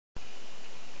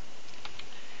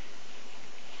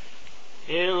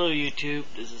Hello YouTube,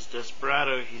 this is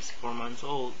Desperado. He's 4 months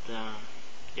old.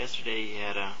 Yesterday he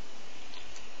had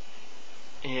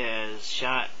his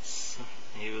shots.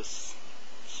 He was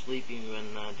sleeping when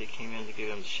they came in to give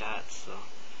him shots,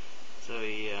 so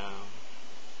he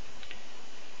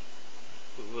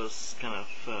was kind of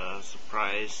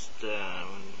surprised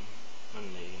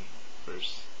when they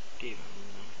first gave him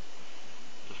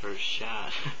the first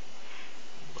shot.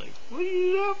 Like, what are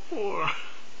you that for?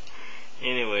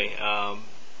 Anyway, a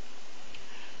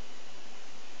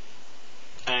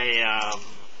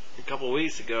couple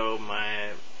weeks ago,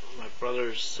 my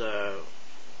brother's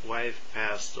wife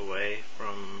passed away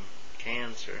from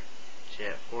cancer. She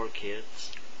had 4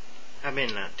 kids.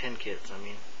 10 kids.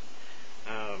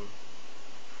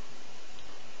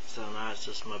 So now it's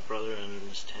just my brother and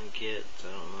his 10 kids.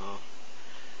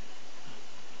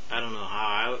 I don't know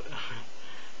how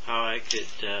I could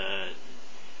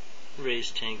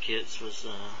raise 10 kids was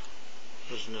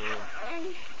no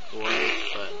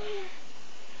wife,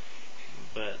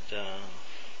 but I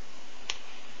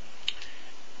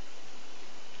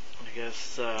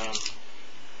guess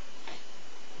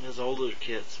his older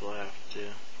kids will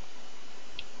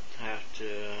have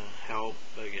to help,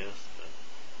 I guess. But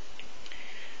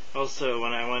also,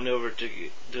 when I went over to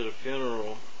the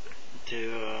funeral,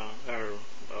 before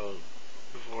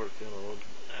the funeral,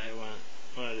 I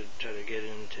wanted to try to get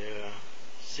in to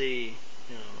see,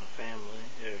 my family,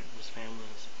 or his family,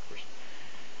 of course.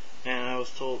 And I was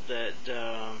told that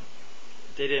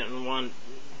they didn't want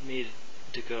me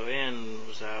to go in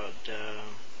without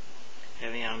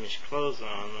having Amish clothes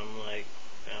on. I'm like,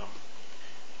 well,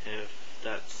 if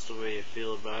that's the way you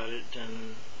feel about it,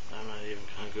 then I'm not even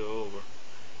gonna go over.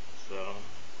 So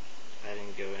I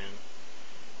didn't go in.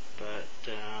 But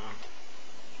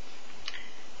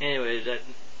anyway,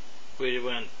 we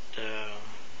went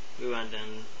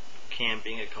in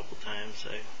camping a couple times.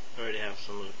 I already have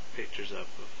some of the pictures up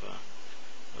of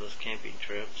those camping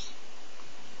trips,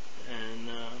 and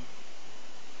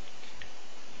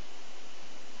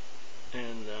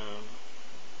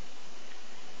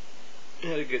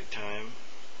had a good time.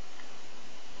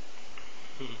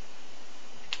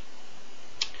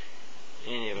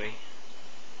 Anyway,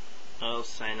 I'll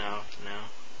sign off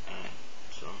now.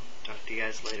 So talk to you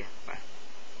guys later. Bye.